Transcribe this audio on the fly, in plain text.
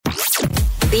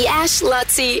The Ash,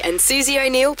 Lutzi and Susie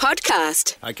O'Neill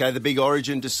podcast. Okay, the big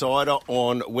Origin decider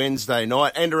on Wednesday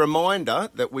night. And a reminder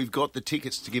that we've got the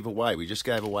tickets to give away. We just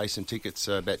gave away some tickets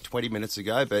about 20 minutes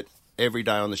ago, but every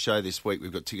day on the show this week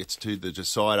we've got tickets to the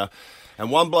decider. And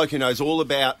one bloke who knows all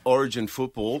about Origin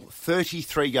football,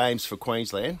 33 games for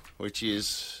Queensland, which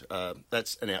is,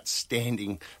 that's an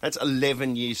outstanding, that's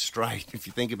 11 years straight, if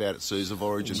you think about it, Suze, of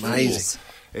Origin Amazing.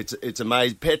 football. It's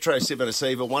amazing. Petro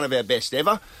Civoniceva, one of our best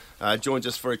ever, joins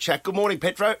us for a chat. Good morning,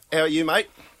 Petro. How are you, mate?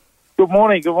 Good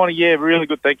morning. Good morning. Yeah, really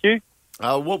good. Thank you.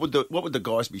 What would the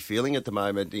guys be feeling at the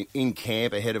moment in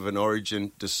camp ahead of an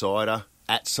Origin decider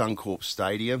at Suncorp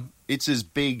Stadium? It's as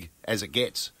big as it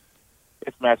gets.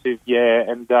 It's massive, yeah,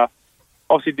 and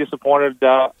obviously disappointed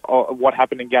what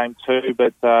happened in Game 2,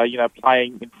 but,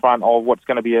 playing in front of what's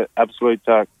going to be an absolute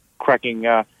cracking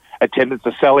attendance, a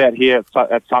sellout here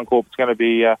at Suncorp, it's going to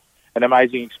be an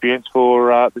amazing experience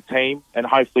for the team and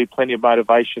hopefully plenty of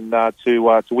motivation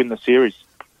to win the series.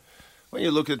 When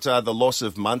you look at the loss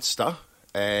of Munster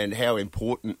and how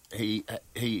important he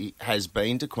has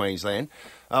been to Queensland,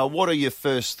 what are your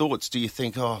first thoughts? Do you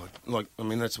think,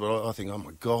 that's what I think, oh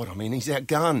my God, he's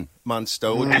outgunned Munster.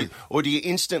 Or do you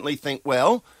instantly think,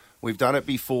 well, we've done it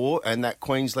before and that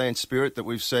Queensland spirit that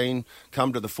we've seen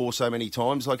come to the fore so many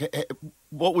times,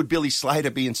 what would Billy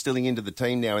Slater be instilling into the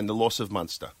team now in the loss of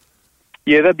Munster?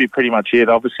 Yeah, that'd be pretty much it.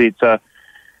 Obviously, it's a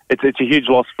huge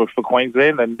loss for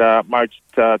Queensland and Murray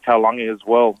Taulagi as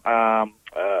well,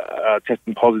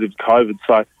 testing positive to COVID.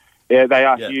 So, yeah, they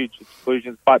are huge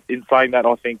exclusions. But in saying that,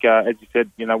 I think, as you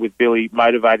said, with Billy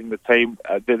motivating the team,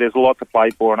 there's a lot to play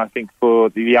for. And I think for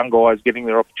the young guys getting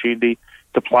their opportunity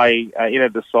to play in a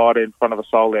decider in front of a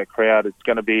sold-out crowd, it's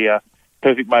going to be a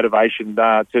perfect motivation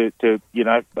to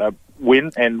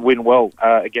win and win well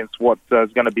against what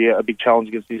is going to be a big challenge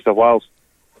against New South Wales.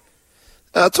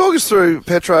 Talk us through,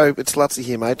 Petro, it's Lutzi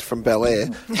here, mate, from Bel Air.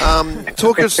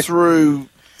 Talk us through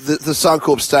the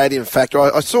Suncorp Stadium factor.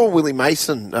 I saw Willie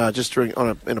Mason just in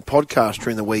a podcast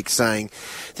during the week saying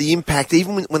the impact,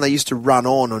 even when they used to run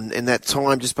on in that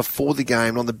time just before the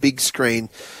game on the big screen,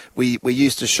 we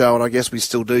used to show, and I guess we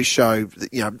still do show,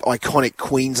 iconic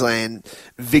Queensland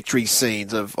victory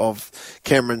scenes of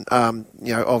Cameron,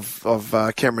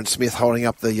 Cameron Smith holding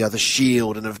up the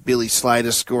shield, and of Billy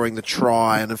Slater scoring the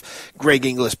try, and of Greg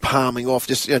Inglis palming off,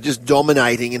 just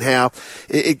dominating, and how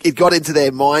it got into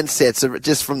their mindsets of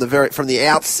just from the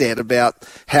outset about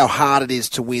how hard it is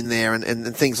to win there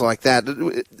and things like that.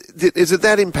 Is it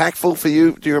that impactful for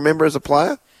you? Do you remember as a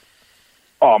player?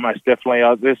 Oh, most definitely.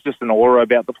 There's just an aura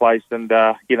about the place, and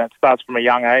it starts from a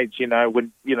young age.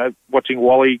 When watching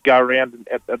Wally go around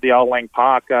at the old Lang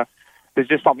Park, there's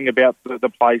just something about the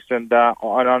place, and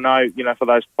I know for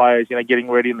those players, getting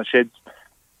ready in the sheds,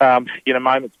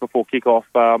 moments before kickoff,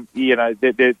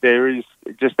 there is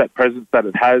just that presence that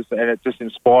it has, and it just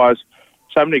inspires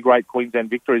so many great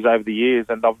Queensland victories over the years,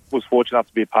 and I was fortunate enough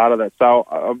to be a part of that.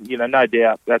 So, no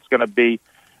doubt that's going to be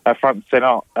front and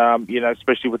centre,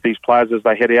 especially with these players as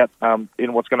they head out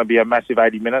in what's going to be a massive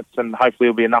 80 minutes, and hopefully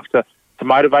it'll be enough to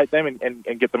motivate them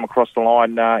and get them across the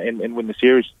line and win the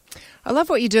series. I love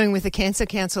what you're doing with the Cancer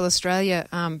Council Australia,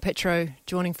 Petro,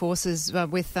 joining forces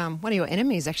with one of your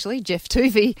enemies, actually, Jeff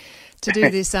Tuvey, to do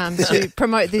this, to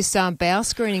promote this bowel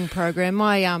screening program.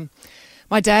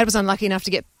 My dad was unlucky enough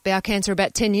to get bowel cancer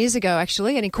about 10 years ago,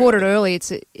 actually, and he caught it early.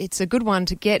 It's a good one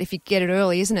to get if you get it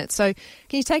early, isn't it? So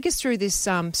can you take us through this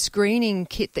screening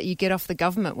kit that you get off the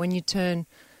government when you turn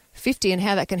 50 and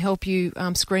how that can help you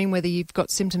screen whether you've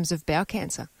got symptoms of bowel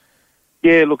cancer?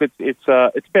 Yeah, look, it's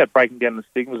about breaking down the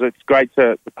stigmas. It's great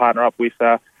to partner up with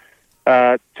Tooth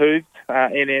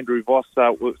and Andrew Voss.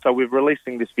 So we're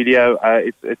releasing this video.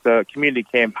 It's a community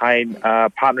campaign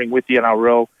partnering with the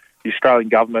NRL, the Australian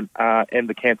government, and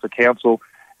the Cancer Council.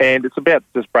 And it's about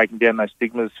just breaking down those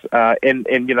stigmas. And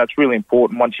it's really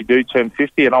important once you do turn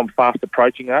 50, and I'm fast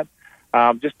approaching that,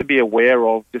 just to be aware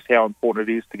of just how important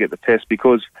it is to get the test,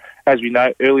 because, as we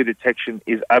know, early detection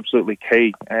is absolutely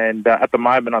key. And at the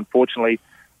moment, unfortunately,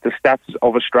 the stats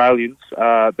of Australians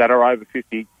that are over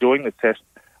 50 doing the test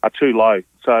are too low.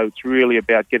 So it's really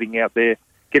about getting out there,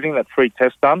 getting that free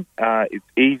test done. It's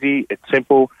easy, it's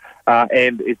simple,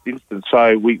 and it's instant.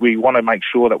 So we want to make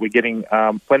sure that we're getting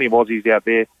plenty of Aussies out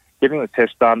there getting the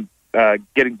test done,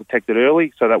 getting detected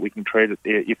early so that we can treat it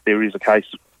if there is a case.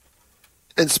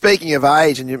 And speaking of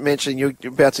age, and you mentioned you're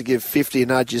about to give 50 a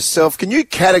nudge yourself, can you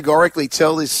categorically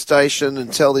tell this station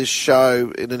and tell this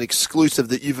show in an exclusive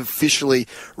that you've officially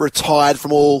retired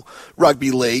from all rugby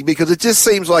league? Because it just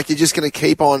seems like you're just going to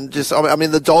keep on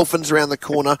the Dolphins around the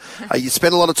corner. You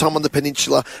spend a lot of time on the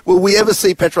peninsula. Will we ever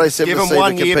see Petro 7 Give him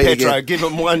 1 year, Petro. Again? Give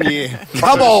him 1 year.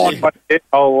 Come on.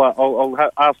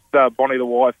 I'll ask Bonnie the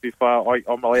wife if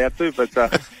I'm allowed to, but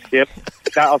yep.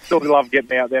 I still love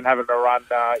getting out there and having a run.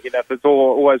 It's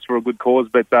always for a good cause.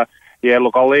 But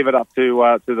look, I'll leave it up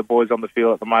to the boys on the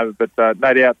field at the moment. But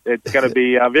no doubt it's going to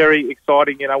be very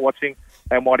exciting. Watching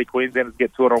our mighty Queenslanders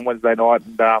get to it on Wednesday night,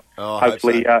 and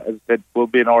hopefully, as I said, will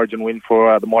be an Origin win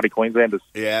for the mighty Queenslanders.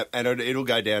 Yeah, and it'll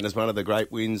go down as one of the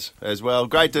great wins as well.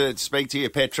 Great to speak to you,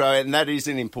 Petro, and that is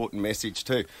an important message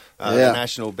too. The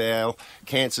National Bowel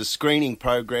Cancer Screening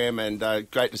Program, and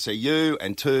great to see you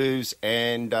and Tooves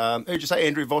and who'd you say,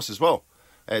 Andrew Voss as well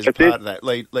as That's part it. of that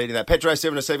leading that. Petro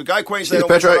 7-7. Go Queensland!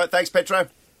 Cheers, Petro. Thanks, Petro.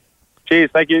 Cheers,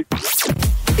 thank you.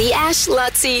 The Ash,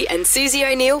 Lutzi and Susie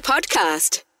O'Neill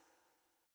podcast.